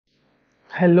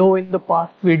Hello, in the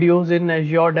past videos in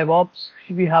Azure DevOps,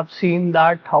 we have seen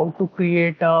that how to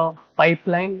create a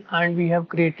pipeline, and we have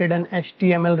created an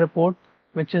HTML report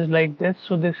which is like this.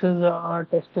 So this is a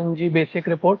TestNG basic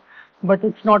report, but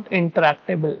it's not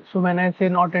interactable. So when I say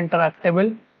not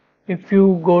interactable, if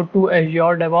you go to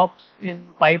Azure DevOps in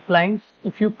pipelines,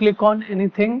 if you click on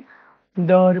anything,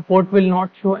 the report will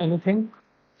not show anything.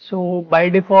 So by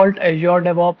default, Azure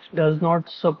DevOps does not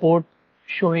support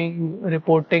showing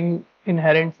reporting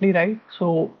inherently, right?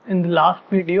 So in the last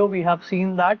video, we have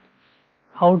seen that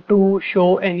how to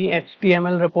show any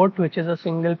HTML report, which is a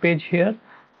single page here.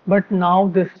 But now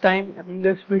this time in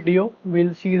this video,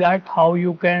 we'll see that how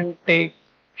you can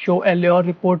show Allure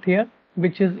report here,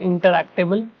 which is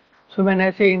interactable. So when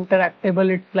I say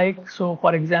interactable, it's like, so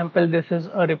for example, this is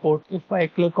a report. If I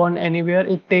click on anywhere,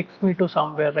 it takes me to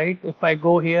somewhere, right? If I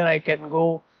go here, I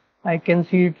can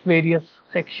see its various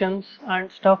sections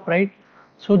and stuff, right?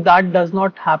 So that does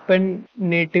not happen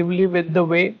natively with the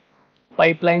way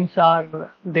pipelines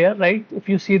are there, right? If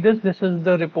you see this is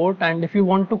the report, and if you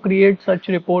want to create such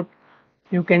report,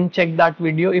 you can check that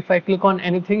video. If I click on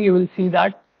anything, you will see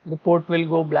that report will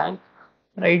go blank,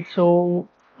 right? So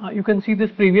you can see this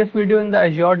previous video in the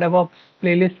Azure DevOps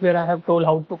playlist where I have told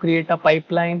how to create a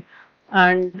pipeline,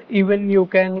 and even you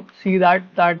can see that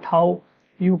how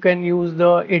you can use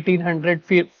the 1800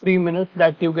 free minutes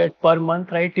that you get per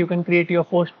month, right? You can create your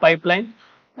first pipeline,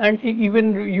 and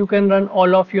even you can run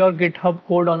all of your GitHub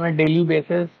code on a daily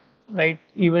basis, right?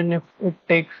 Even if it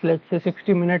takes, let's say,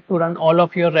 60 minutes to run all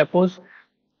of your repos,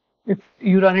 if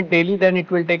you run it daily, then it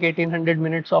will take 1800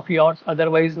 minutes of yours,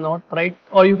 otherwise not, right?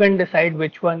 Or you can decide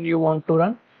which one you want to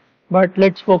run. But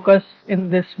let's focus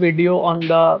in this video on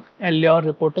the Allure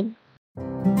reporting.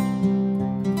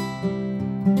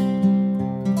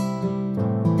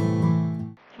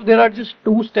 So there are just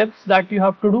two steps that you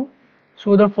have to do.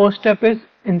 So the first step is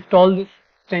install this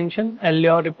extension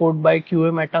Allure report by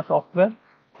QA Meta software,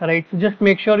 right? So just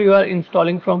make sure you are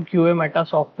installing from QA Meta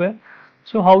software.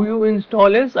 So how you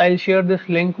install is, I'll share this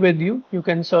link with you. You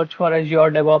can search for Azure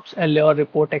DevOps Allure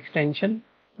report extension,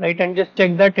 right? And just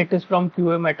check that it is from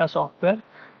QA Meta software.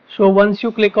 So once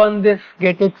you click on this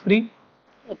get it free,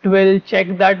 it will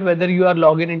check that whether you are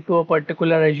logged into a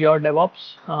particular Azure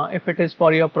DevOps. If it is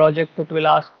for your project, it will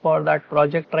ask for that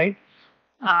project, right?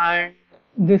 And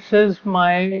this is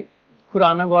my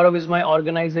Kurana Gaurav is my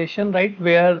organization, right?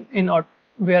 Where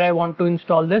I want to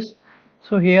install this.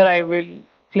 So here I will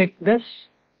click this,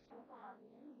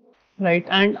 right?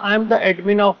 And I'm the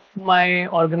admin of my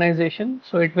organization,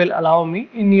 so it will allow me.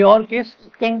 In your case,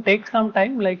 it can take some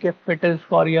time, like if it is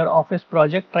for your office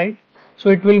project, right? So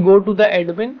it will go to the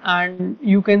admin, and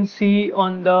you can see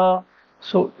on the,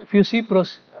 so if you see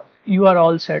you are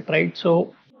all set, right?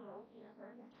 So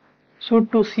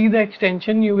to see the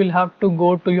extension, you will have to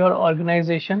go to your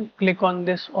organization, click on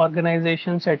this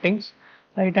organization settings,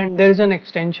 right? And there is an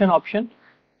extension option.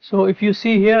 So if you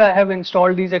see here, I have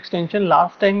installed these extension.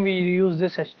 Last time we used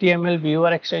this HTML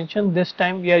viewer extension. This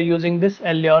time we are using this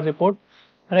Allure report,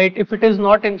 right? If it is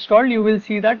not installed, you will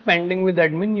see that pending with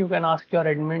admin. You can ask your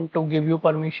admin to give you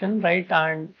permission, right?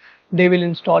 And they will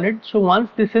install it. So once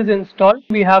this is installed,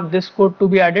 we have this code to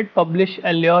be added, publish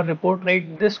Allure report,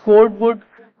 right? This code would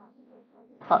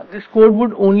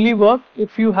only work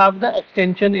if you have the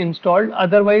extension installed,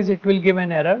 otherwise it will give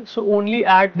an error. So only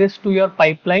add this to your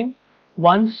pipeline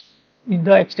once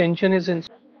the extension is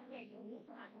installed.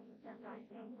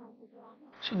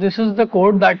 So this is the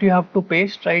code that you have to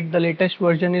paste, right? The latest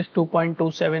version is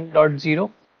 2.27.0,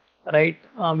 right?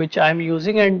 Which I am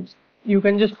using, and you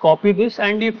can just copy this,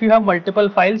 and if you have multiple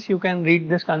files, you can read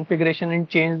this configuration and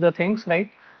change the things, right?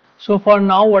 So for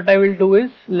now, what I will do is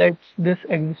let this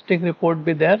existing report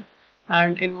be there,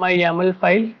 and in my YAML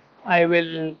file, I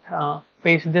will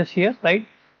paste this here, right?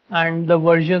 And the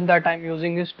version that I'm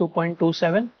using is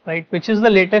 2.27, right? Which is the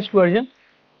latest version,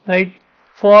 right?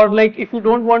 For like, if you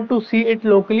don't want to see it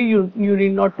locally, you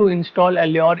need not to install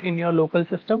Allure in your local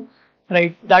system,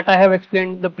 right? That I have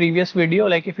explained in the previous video.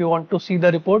 Like if you want to see the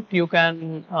report, you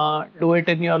can do it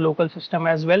in your local system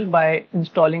as well by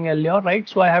installing Allure, right?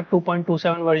 So I have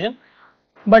 2.27 version,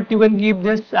 but you can keep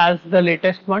this as the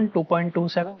latest one,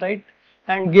 2.27, right?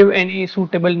 And give any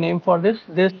suitable name for this.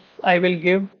 This I will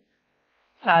give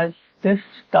as this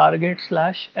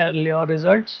target/Allure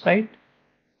results, right?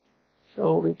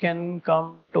 So we can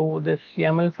come to this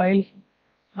YAML file,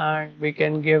 and we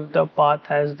can give the path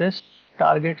as this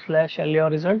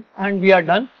target/Allure result, and we are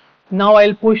done. Now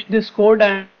I'll push this code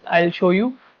and I'll show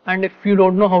you. And if you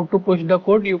don't know how to push the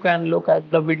code, you can look at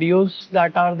the videos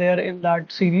that are there in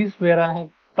that series where I have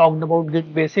talked about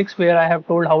Git basics, where I have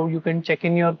told how you can check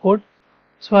in your code.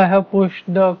 So I have pushed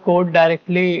the code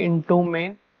directly into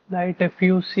main, right? If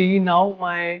you see now,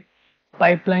 my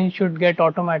pipeline should get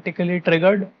automatically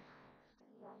triggered.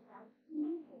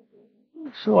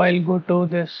 So I'll go to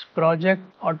this project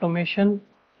automation,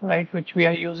 right, which we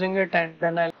are using it, and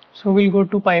then so we'll go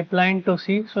to pipeline to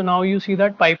see. So now you see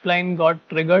that pipeline got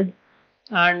triggered,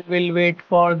 and we'll wait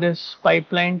for this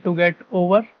pipeline to get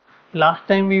over. Last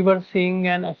time we were seeing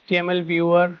an HTML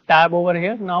viewer tab over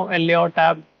here. Now Allure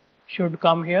tab should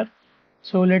come here.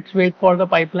 So let's wait for the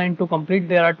pipeline to complete.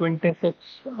 There are 26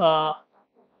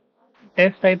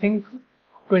 tests, I think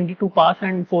 22 pass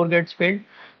and 4 gets failed.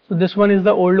 So this one is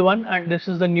the old one and this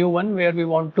is the new one where we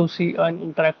want to see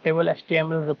an interactable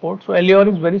HTML report. So Allure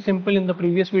is very simple. In the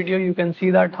previous video you can see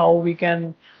that how we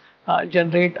can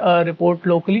generate a report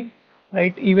locally,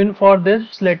 right? Even for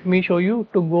this, let me show you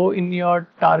to go in your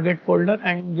target folder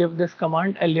and give this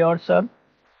command Allure serve.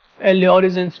 Allure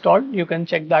is installed. You can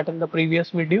check that in the previous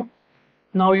video.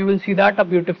 Now you will see that a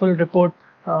beautiful report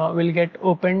will get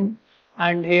opened,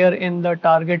 and here in the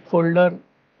target folder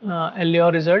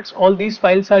Allure results, all these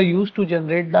files are used to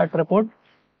generate that report,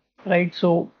 right?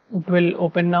 So it will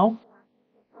open now.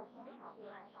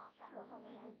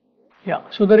 Yeah,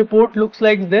 so the report looks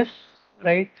like this,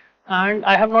 right? And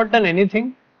I have not done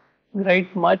anything,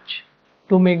 right, much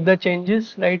to make the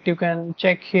changes, right? You can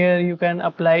check here, you can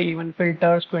apply even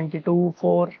filters 22,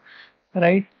 4,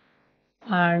 right?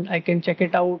 And I can check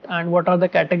it out and what are the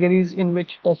categories in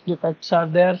which test defects are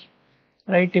there,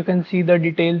 right? You can see the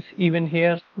details even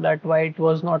here, that why it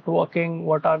was not working,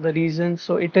 what are the reasons.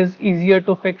 So it is easier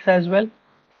to fix as well,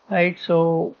 right?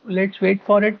 So let's wait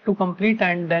for it to complete,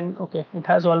 and then okay, it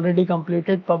has already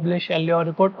completed. Publish Allure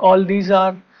report. All these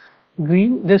are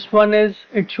green. This one is,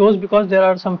 it shows because there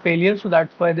are some failures, so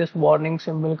that's why this warning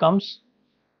symbol comes,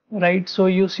 right? So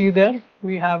you see there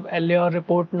we have Allure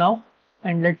report now,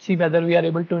 and let's see whether we are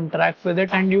able to interact with it,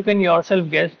 and you can yourself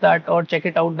guess that or check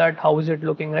it out that how is it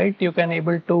looking, right? You can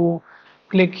able to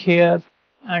click here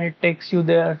and it takes you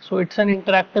there. So it's an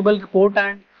interactable report,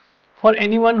 and for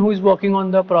anyone who is working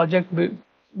on the project,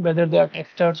 whether they are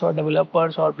testers or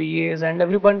developers or BAs, and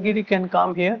everybody can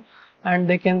come here and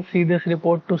they can see this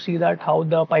report to see that how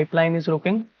the pipeline is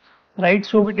looking, right?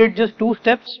 So we did just two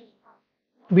steps.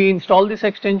 We installed this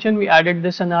extension, we added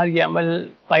this in our YAML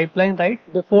pipeline, right?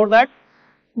 Before that,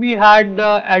 we had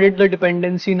added the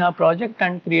dependency in our project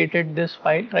and created this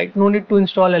file, right? No need to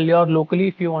install Allure locally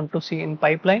if you want to see in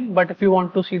pipeline, but if you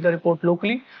want to see the report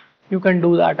locally, you can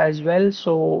do that as well.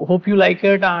 So hope you like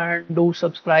it, and do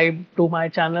subscribe to my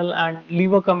channel and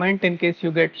leave a comment in case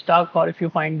you get stuck or if you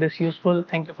find this useful.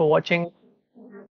 Thank you for watching.